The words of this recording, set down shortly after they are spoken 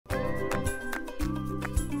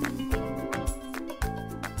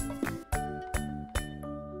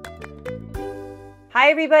Hi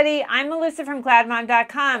everybody, I'm Melissa from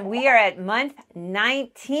Cloudmom.com. We are at month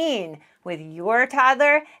 19 with your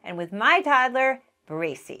toddler and with my toddler,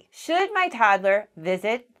 Bracy. Should my toddler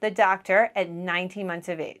visit the doctor at 19 months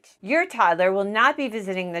of age? Your toddler will not be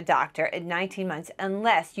visiting the doctor at 19 months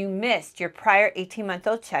unless you missed your prior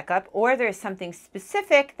 18-month-old checkup or there's something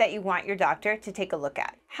specific that you want your doctor to take a look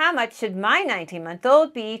at. How much should my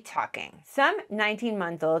 19-month-old be talking? Some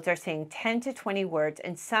 19-month-olds are saying 10 to 20 words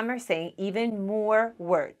and some are saying even more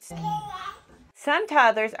words. Some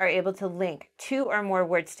toddlers are able to link 2 or more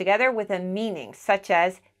words together with a meaning, such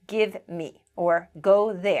as give me, or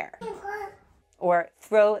go there, or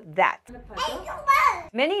throw that.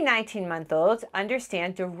 Many 19-month-olds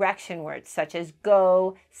understand direction words such as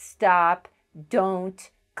go, stop, don't,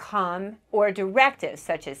 come, or directives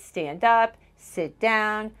such as stand up, sit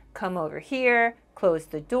down, come over here, close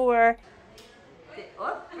the door.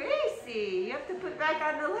 Oh, Bracy, you have to put back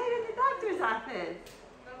on the light in the doctor's office.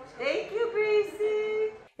 Thank you,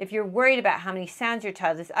 Bracy. If you're worried about how many sounds your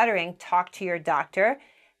child is uttering, talk to your doctor.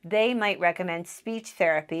 They might recommend speech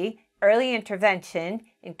therapy. Early intervention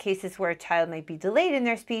in cases where a child might be delayed in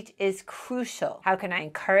their speech is crucial. How can I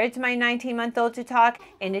encourage my 19-month-old to talk?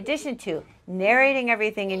 In addition to narrating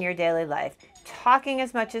everything in your daily life, talking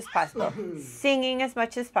as much as possible, singing as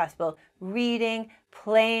much as possible, reading,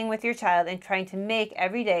 playing with your child, and trying to make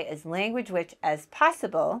every day as language-rich as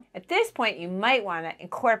possible. At this point, you might want to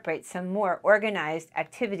incorporate some more organized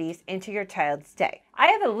activities into your child's day. I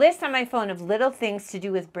have a list on my phone of little things to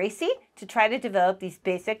do with Bracy to try to develop these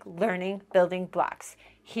basic learning building blocks.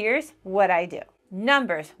 Here's what I do.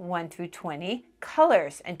 Numbers 1 through 20,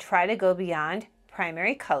 colors, and try to go beyond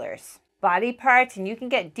primary colors. Body parts, and you can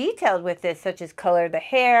get detailed with this, such as color the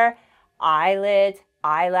hair, eyelids,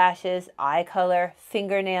 eyelashes, eye color,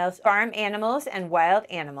 fingernails, farm animals and wild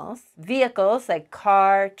animals, vehicles like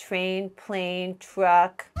car, train, plane,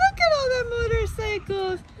 truck. Look at all the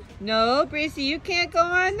motorcycles. No, Bracy, you can't go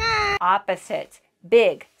on that. Opposites,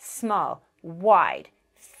 big, small, wide,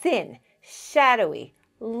 thin, shadowy,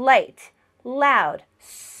 light, loud,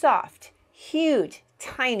 soft, huge,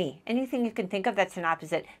 tiny. Anything you can think of that's an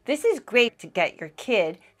opposite. This is great to get your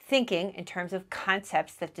kid thinking in terms of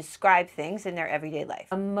concepts that describe things in their everyday life.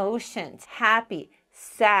 Emotions, happy,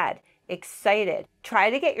 sad, excited. Try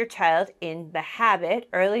to get your child in the habit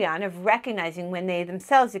early on of recognizing when they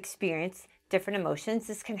themselves experience different emotions.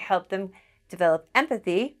 This can help them develop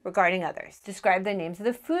empathy regarding others. Describe the names of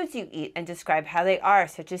the foods you eat and describe how they are,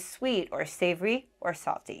 such as sweet or savory or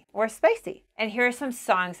salty or spicy. And here are some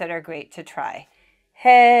songs that are great to try.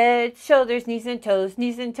 Head, shoulders, knees and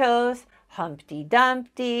toes, Humpty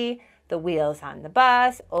Dumpty, the wheels on the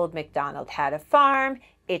bus, Old MacDonald had a farm,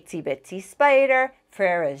 Itsy Bitsy Spider,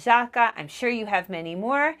 Frere Jacques. I'm sure you have many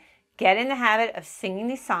more. Get in the habit of singing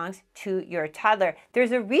these songs to your toddler.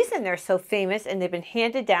 There's a reason they're so famous and they've been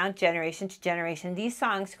handed down generation to generation. These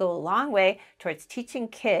songs go a long way towards teaching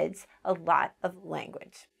kids a lot of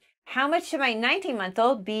language. How much should my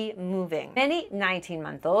 19-month-old be moving? Many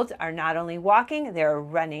 19-month-olds are not only walking, they're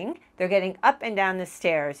running, they're getting up and down the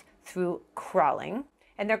stairs through crawling,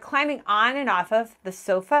 and they're climbing on and off of the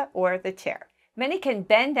sofa or the chair. Many can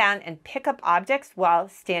bend down and pick up objects while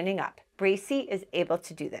standing up. Bracy is able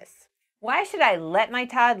to do this. Why should I let my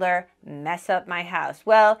toddler mess up my house?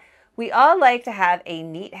 Well, we all like to have a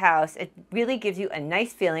neat house. It really gives you a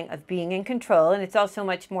nice feeling of being in control, and it's also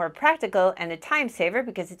much more practical and a time saver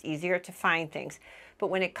because it's easier to find things. But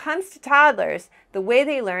when it comes to toddlers, the way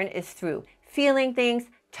they learn is through feeling things,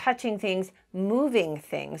 touching things, moving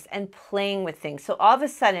things, and playing with things. So all of a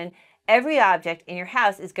sudden, every object in your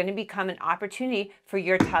house is going to become an opportunity for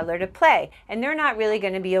your toddler to play. And they're not really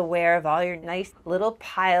going to be aware of all your nice little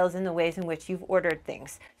piles and the ways in which you've ordered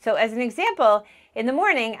things. So as an example, in the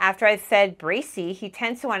morning after I've fed Bracy, he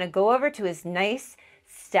tends to want to go over to his nice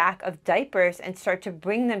stack of diapers and start to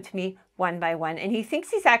bring them to me one by one. And he thinks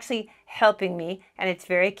he's actually helping me, and it's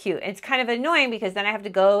very cute. And it's kind of annoying because then I have to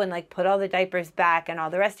go and like put all the diapers back and all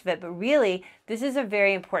the rest of it. But really, this is a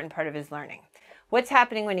very important part of his learning. What's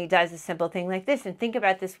happening when he does a simple thing like this? And think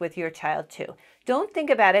about this with your child too. Don't think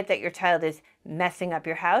about it that your child is messing up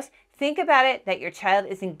your house. Think about it that your child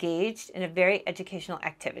is engaged in a very educational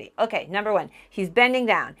activity. Okay, number 1, he's bending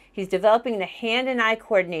down. He's developing the hand and eye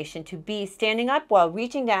coordination to be standing up while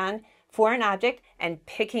reaching down for an object and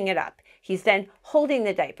picking it up. He's then holding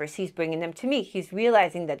the diapers. He's bringing them to me. He's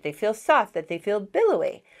realizing that they feel soft, that they feel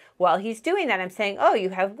billowy. While he's doing that, I'm saying, oh, you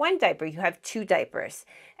have 1 diaper, you have 2 diapers.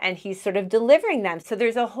 And he's sort of delivering them. So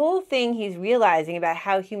there's a whole thing he's realizing about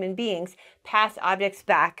how human beings pass objects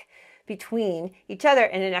back between each other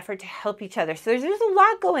in an effort to help each other. So there's a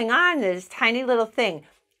lot going on in this tiny little thing.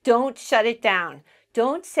 Don't shut it down.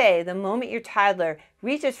 Don't say the moment your toddler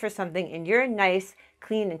reaches for something in your nice,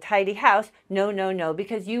 clean, and tidy house, no, no, no,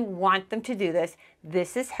 because you want them to do this.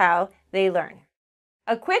 This is how they learn.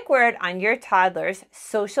 A quick word on your toddler's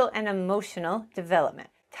social and emotional development.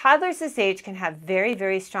 Toddlers this age can have very,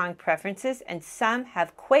 very strong preferences, and some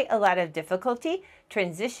have quite a lot of difficulty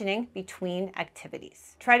transitioning between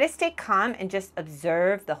activities. Try to stay calm and just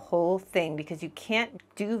observe the whole thing, because you can't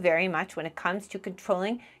do very much when it comes to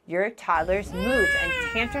controlling your toddler's moods, and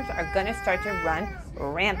tantrums are going to start to run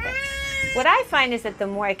rampant. What I find is that the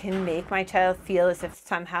more I can make my child feel as if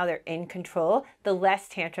somehow they're in control, the less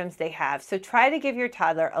tantrums they have. So try to give your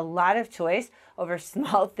toddler a lot of choice over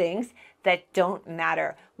small things that don't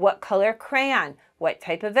matter. What color crayon, what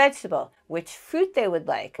type of vegetable, which fruit they would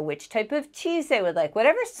like, which type of cheese they would like.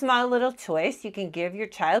 Whatever small little choice you can give your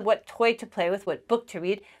child, what toy to play with, what book to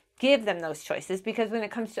read, give them those choices, because when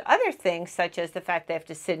it comes to other things, such as the fact they have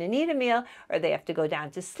to sit and eat a meal or they have to go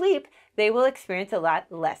down to sleep, they will experience a lot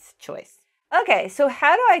less choice. Okay, so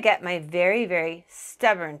how do I get my very, very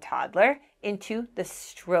stubborn toddler into the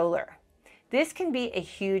stroller? This can be a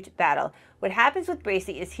huge battle. What happens with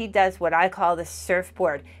Bracy is he does what I call the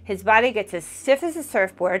surfboard. His body gets as stiff as a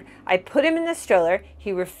surfboard. I put him in the stroller.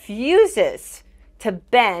 He refuses to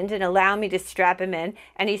bend and allow me to strap him in,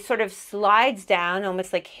 and he sort of slides down,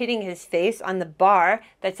 almost like hitting his face on the bar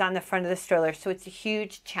that's on the front of the stroller. So it's a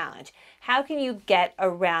huge challenge. How can you get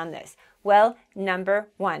around this? Well, number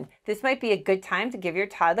one, this might be a good time to give your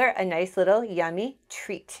toddler a nice little yummy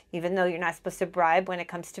treat, even though you're not supposed to bribe when it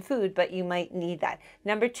comes to food, but you might need that.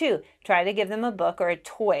 Number two, try to give them a book or a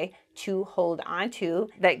toy to hold on to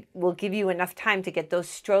that will give you enough time to get those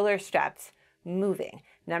stroller straps moving.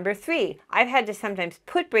 Number three, I've had to sometimes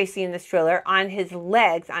put Bracy in the stroller on his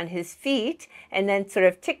legs, on his feet, and then sort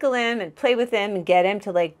of tickle him and play with him and get him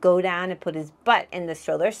to like go down and put his butt in the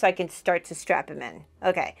stroller so I can start to strap him in.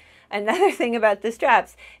 Okay. Another thing about the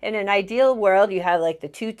straps, in an ideal world, you have like the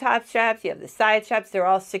two top straps, you have the side straps, they're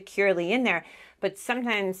all securely in there, but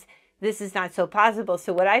sometimes this is not so possible.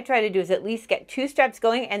 So what I try to do is at least get two straps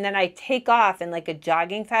going, and then I take off in like a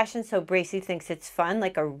jogging fashion so Bracy thinks it's fun,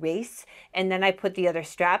 like a race, and then I put the other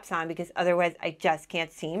straps on, because otherwise I just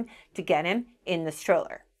can't seem to get him in the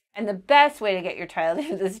stroller. And the best way to get your child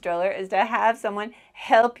into the stroller is to have someone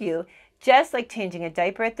help you. Just like changing a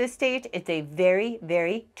diaper at this stage, it's a very,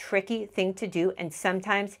 very tricky thing to do, and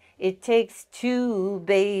sometimes it takes two,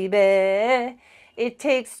 baby. It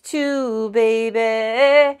takes two,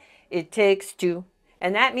 baby. It takes two.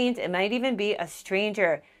 And that means it might even be a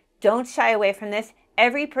stranger. Don't shy away from this.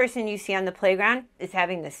 Every person you see on the playground is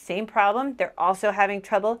having the same problem. They're also having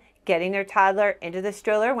trouble getting their toddler into the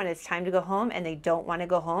stroller when it's time to go home and they don't want to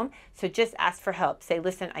go home. So just ask for help. Say,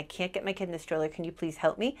 listen, I can't get my kid in the stroller. Can you please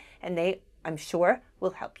help me? And they, I'm sure,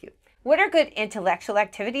 will help you. What are good intellectual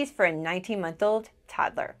activities for a 19-month-old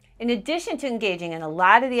toddler? In addition to engaging in a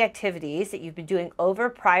lot of the activities that you've been doing over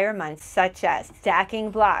prior months, such as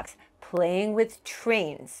stacking blocks, playing with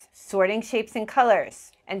trains, sorting shapes and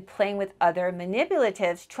colors, and playing with other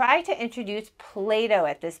manipulatives, try to introduce Play-Doh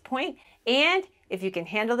at this point, and if you can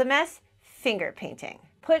handle the mess, finger painting.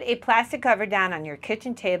 Put a plastic cover down on your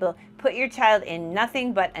kitchen table, put your child in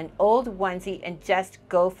nothing but an old onesie, and just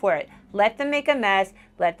go for it. Let them make a mess,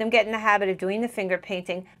 let them get in the habit of doing the finger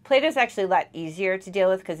painting. Play-Doh is actually a lot easier to deal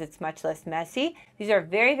with because it's much less messy. These are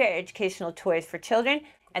very, very educational toys for children,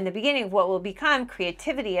 and the beginning of what will become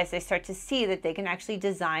creativity as they start to see that they can actually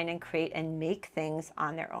design and create and make things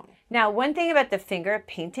on their own. Now, one thing about the finger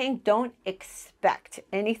painting, don't expect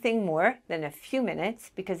anything more than a few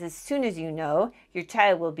minutes, because as soon as you know, your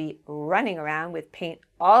child will be running around with paint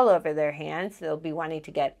all over their hands. They'll be wanting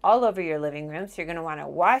to get all over your living room, so you're going to want to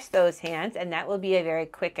wash those hands, and that will be a very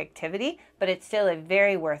quick activity, but it's still a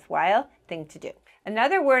very worthwhile thing to do.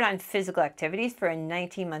 Another word on physical activities for a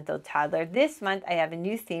 19-month-old toddler. This month I have a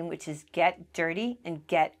new theme, which is get dirty and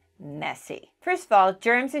get messy. First of all,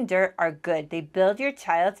 germs and dirt are good. They build your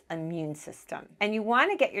child's immune system. And you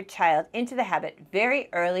want to get your child into the habit very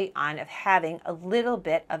early on of having a little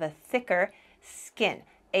bit of a thicker skin,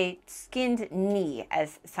 a skinned knee,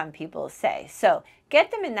 as some people say. So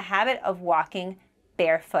get them in the habit of walking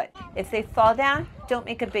barefoot. If they fall down, don't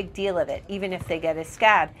make a big deal of it. Even if they get a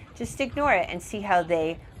scab, just ignore it and see how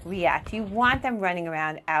they react. You want them running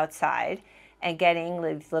around outside and getting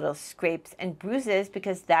these little scrapes and bruises,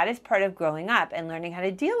 because that is part of growing up, and learning how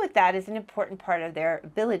to deal with that is an important part of their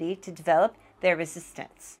ability to develop their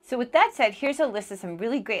resistance. So with that said, here's a list of some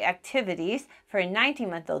really great activities for a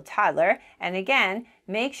 19-month-old toddler. And again,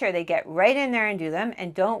 make sure they get right in there and do them,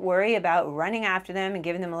 and don't worry about running after them and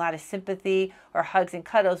giving them a lot of sympathy or hugs and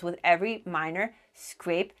cuddles with every minor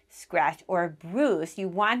scrape, scratch, or bruise. You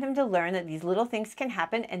want them to learn that these little things can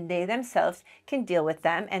happen and they themselves can deal with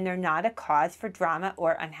them, and they're not a cause for drama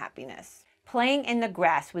or unhappiness. Playing in the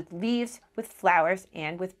grass with leaves, with flowers,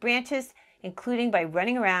 and with branches, including by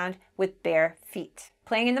running around with bare feet.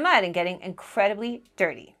 Playing in the mud and getting incredibly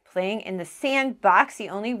dirty. Playing in the sandbox, the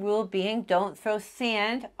only rule being don't throw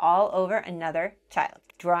sand all over another child.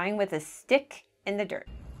 Drawing with a stick in the dirt.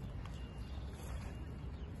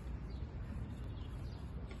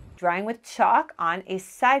 Drawing with chalk on a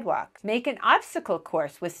sidewalk. Make an obstacle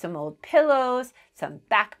course with some old pillows, some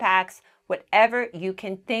backpacks, whatever you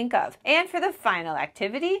can think of. And for the final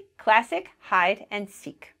activity, classic hide and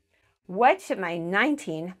seek. What should my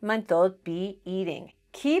 19-month-old be eating?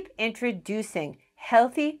 Keep introducing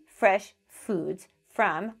healthy, fresh foods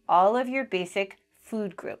from all of your basic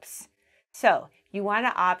food groups. So you want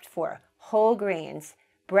to opt for whole grains,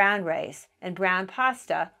 brown rice, and brown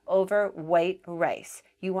pasta over white rice.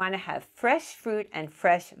 You want to have fresh fruit and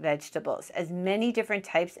fresh vegetables, as many different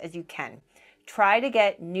types as you can. Try to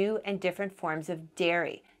get new and different forms of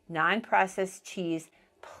dairy, non-processed cheese,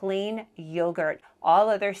 plain yogurt, all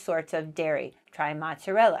other sorts of dairy. Try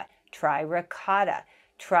mozzarella, try ricotta,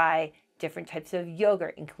 try different types of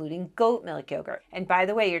yogurt, including goat milk yogurt. And by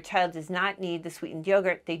the way, your child does not need the sweetened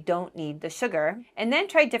yogurt. They don't need the sugar. And then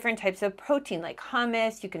try different types of protein like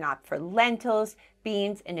hummus. You can opt for lentils,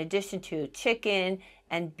 beans, in addition to chicken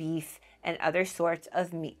and beef and other sorts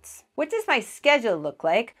of meats. What does my schedule look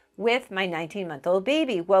like with my 19-month-old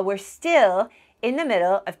baby? Well, we're still in the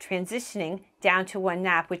middle of transitioning down to one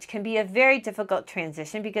nap, which can be a very difficult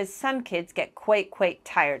transition because some kids get quite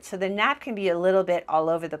tired. So the nap can be a little bit all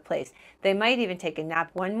over the place. They might even take a nap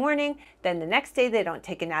one morning, then the next day they don't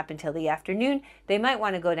take a nap until the afternoon. They might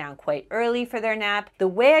want to go down quite early for their nap. The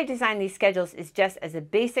way I design these schedules is just as a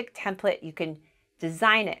basic template. You can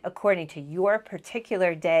design it according to your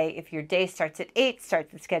particular day. If your day starts at 8,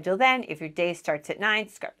 start the schedule then. If your day starts at 9,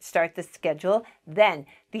 start the schedule then.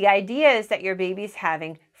 The idea is that your baby's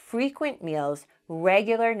having frequent meals,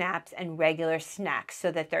 regular naps, and regular snacks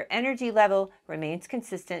so that their energy level remains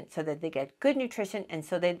consistent, so that they get good nutrition, and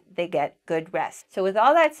so that they get good rest. So with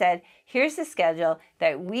all that said, here's the schedule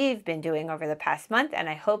that we've been doing over the past month, and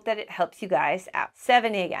I hope that it helps you guys out.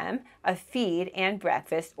 7 a.m., a feed and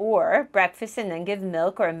breakfast, or breakfast and then give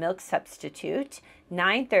milk or a milk substitute.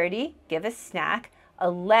 9:30, give a snack.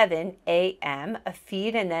 11 a.m., a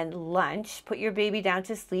feed and then lunch. Put your baby down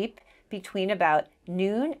to sleep between about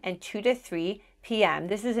noon and 2 to 3 p.m.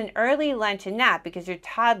 This is an early lunch and nap because your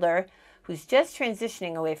toddler who's just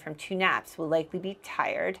transitioning away from 2 naps will likely be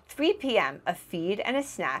tired. 3 p.m., a feed and a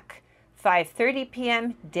snack. 5:30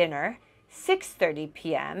 p.m., dinner. 6:30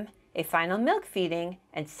 p.m., a final milk feeding,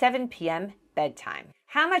 and 7 p.m., bedtime.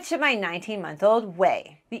 How much should my 19-month-old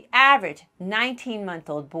weigh? The average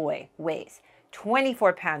 19-month-old boy weighs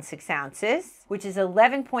 24 pounds 6 ounces, which is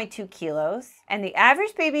 11.2 kilos, and the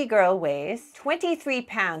average baby girl weighs 23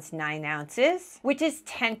 pounds 9 ounces, which is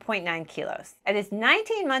 10.9 kilos. At his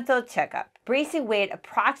 19-month-old checkup, Bracy weighed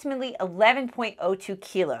approximately 11.02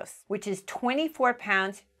 kilos, which is 24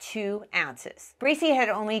 pounds 2 ounces. Bracy had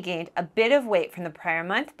only gained a bit of weight from the prior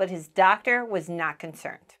month, but his doctor was not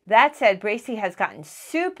concerned. That said, Bracy has gotten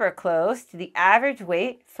super close to the average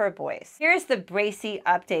weight for boys. Here's the Bracy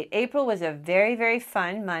update. April was a very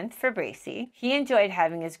fun month for Bracy. He enjoyed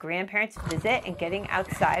having his grandparents visit and getting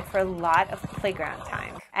outside for a lot of playground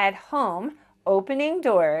time. At home, opening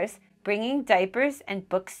doors, bringing diapers and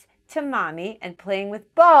books to mommy, and playing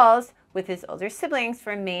with balls with his older siblings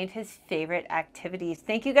remained his favorite activities.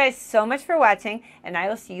 Thank you guys so much for watching, and I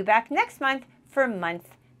will see you back next month for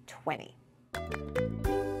month 20.